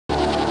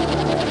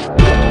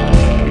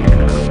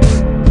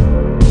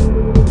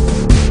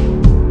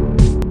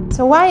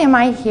why am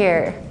I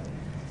here?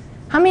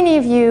 How many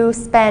of you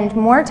spend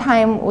more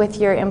time with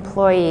your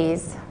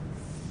employees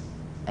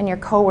and your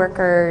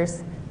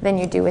coworkers than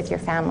you do with your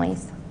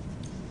families?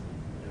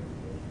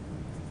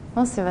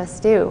 Most of us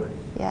do,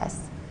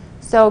 yes.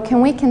 So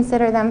can we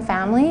consider them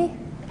family?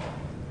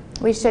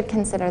 We should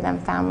consider them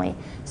family.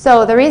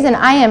 So the reason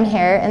I am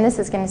here, and this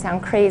is going to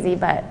sound crazy,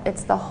 but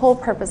it's the whole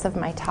purpose of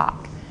my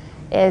talk,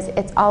 is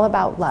it's all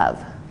about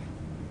love.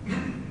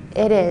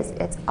 It is.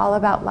 It's all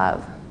about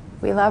love.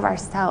 We love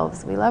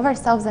ourselves. We love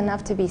ourselves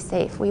enough to be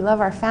safe. We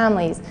love our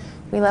families.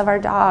 We love our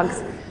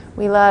dogs.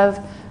 We love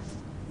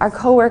our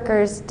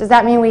coworkers. Does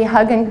that mean we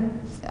hug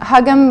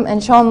them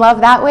and show them love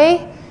that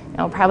way?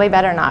 No, probably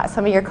better not.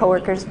 Some of your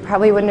coworkers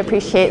probably wouldn't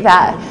appreciate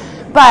that.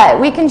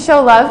 But we can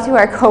show love to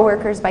our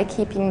coworkers by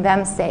keeping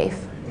them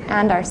safe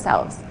and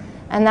ourselves.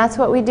 And that's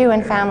what we do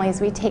in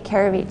families. We take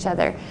care of each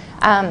other.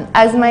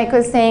 As Mike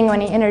was saying when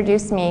he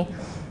introduced me,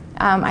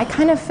 I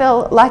kind of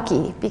feel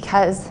lucky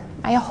because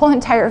my whole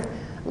entire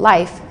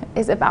life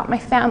is about my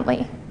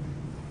family.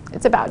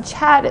 It's about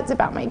Chad. It's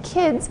about my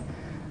kids.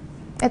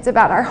 It's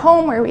about our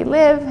home where we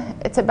live.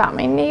 It's about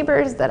my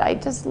neighbors that I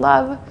just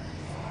love.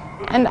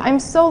 And I'm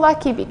so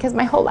lucky because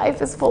my whole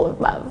life is full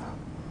of love.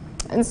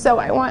 And so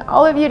I want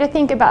all of you to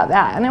think about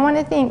that. And I want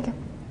to think,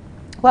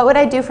 what would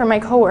I do for my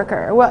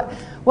coworker? Or what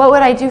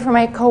would I do for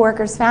my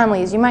coworkers'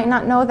 families? You might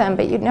not know them,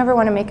 but you'd never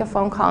want to make a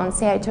phone call and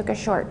say I took a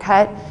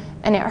shortcut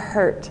and it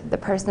hurt the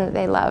person that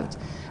they loved.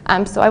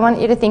 So I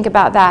want you to think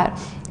about that.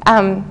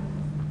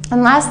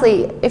 And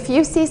lastly, if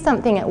you see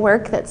something at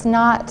work that's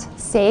not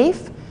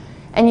safe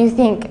and you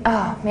think,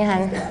 oh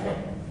man,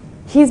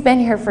 he's been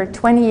here for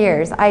 20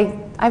 years.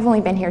 I've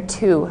only been here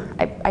 2.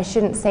 I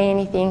shouldn't say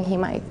anything. He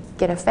might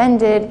get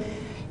offended.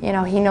 You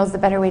know, he knows the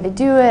better way to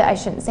do it. I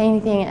shouldn't say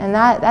anything. And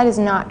that is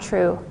not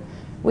true.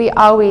 We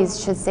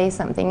always should say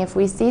something. If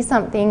we see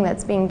something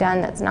that's being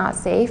done that's not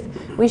safe,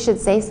 we should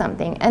say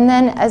something. And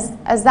then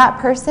as that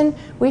person,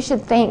 we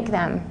should thank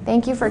them.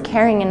 Thank you for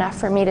caring enough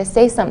for me to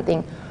say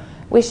something.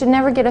 We should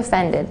never get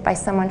offended by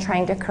someone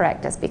trying to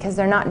correct us because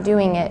they're not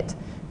doing it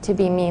to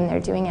be mean. They're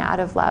doing it out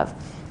of love.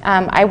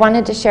 I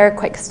wanted to share a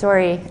quick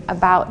story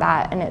about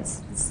that, and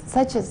it's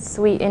such a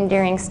sweet,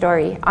 endearing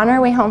story. On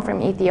our way home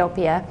from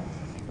Ethiopia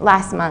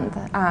last month,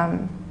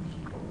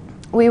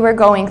 we were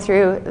going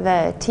through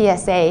the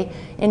TSA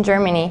in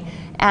Germany,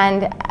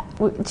 and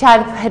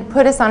Chad had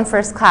put us on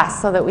first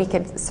class so that we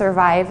could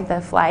survive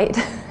the flight.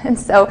 And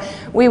so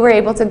we were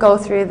able to go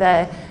through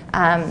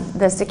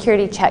the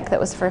security check that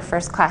was for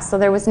first class. So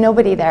there was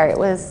nobody there. It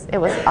was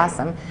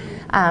awesome.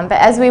 But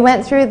as we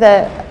went through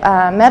the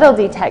metal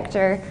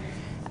detector,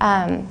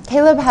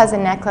 Caleb has a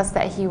necklace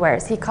that he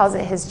wears. He calls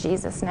it his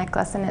Jesus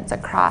necklace, and it's a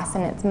cross,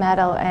 and it's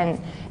metal,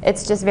 and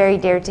it's just very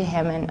dear to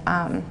him. And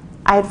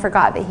I had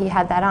forgot that he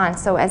had that on.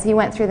 So as he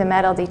went through the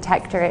metal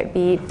detector, it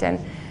beeped.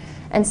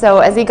 And so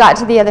as he got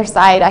to the other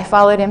side, I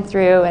followed him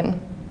through, and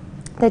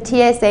the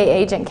TSA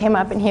agent came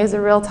up, and he was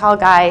a real tall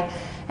guy.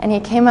 And he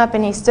came up,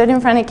 and he stood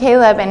in front of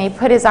Caleb, and he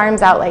put his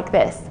arms out like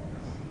this.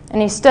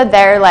 And he stood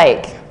there,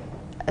 like,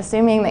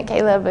 assuming that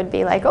Caleb would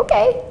be like,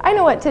 okay, I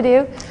know what to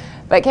do.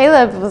 But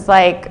Caleb was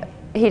like,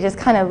 he just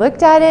kind of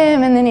looked at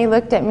him, and then he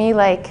looked at me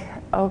like,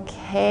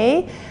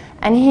 okay.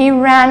 And he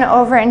ran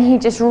over, and he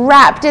just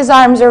wrapped his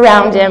arms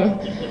around him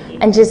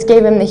and just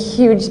gave him the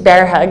huge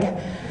bear hug.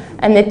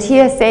 And the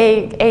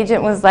TSA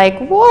agent was like,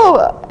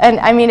 whoa. And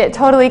I mean, it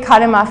totally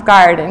caught him off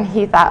guard. And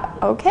he thought,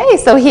 okay.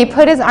 So he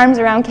put his arms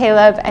around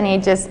Caleb, and he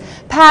just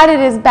patted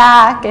his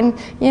back. And,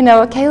 you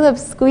know, Caleb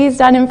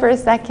squeezed on him for a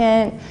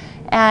second.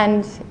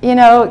 And, you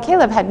know,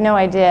 Caleb had no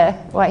idea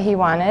what he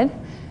wanted.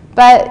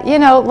 But, you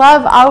know,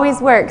 love always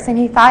works, and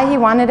he thought he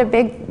wanted a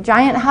big,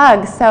 giant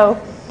hug. So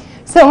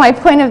my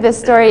point of this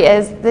story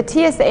is the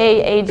TSA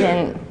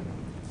agent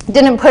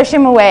didn't push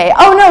him away.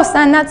 Oh, no,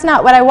 son, that's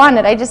not what I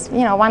wanted. I just, you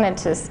know, wanted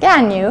to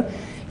scan you.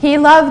 He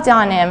loved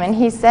on him, and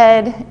he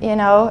said, you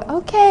know,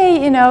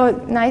 okay, you know,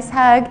 nice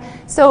hug.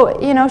 So,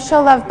 you know,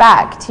 show love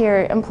back to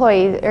your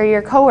employees or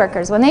your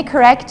coworkers. When they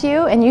correct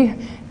you,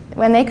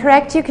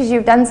 because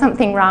you've done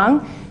something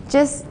wrong,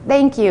 just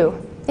thank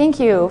you.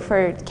 Thank you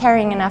for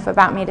caring enough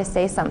about me to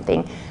say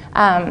something.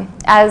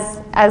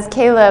 As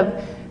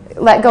Caleb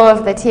let go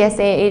of the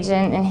TSA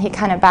agent and he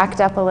kind of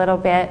backed up a little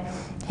bit,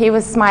 he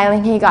was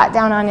smiling. He got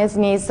down on his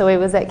knees so he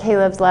was at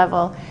Caleb's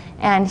level,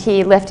 and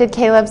he lifted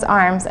Caleb's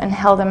arms and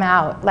held him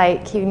out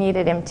like he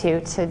needed him to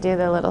do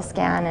the little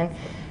scan.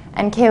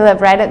 And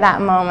Caleb right at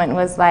that moment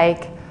was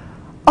like,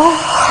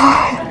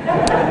 oh.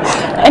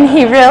 And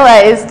he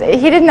realized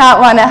he did not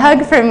want a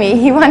hug from me.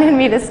 He wanted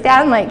me to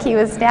stand like he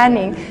was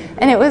standing.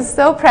 And it was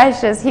so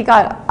precious. He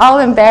got all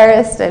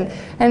embarrassed, and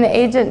the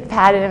agent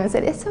patted him and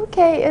said, it's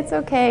okay, it's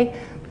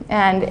okay.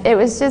 And it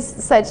was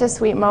just such a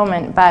sweet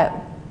moment. But,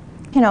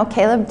 you know,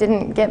 Caleb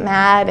didn't get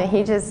mad, and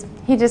he just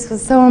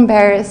was so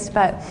embarrassed.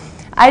 But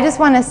I just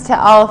want us to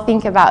all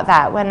think about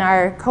that when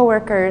our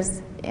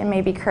coworkers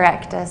maybe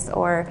correct us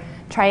or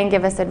try and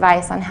give us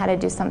advice on how to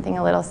do something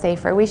a little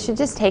safer. We should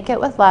just take it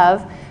with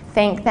love,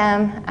 thank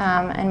them,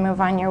 and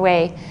move on your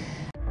way.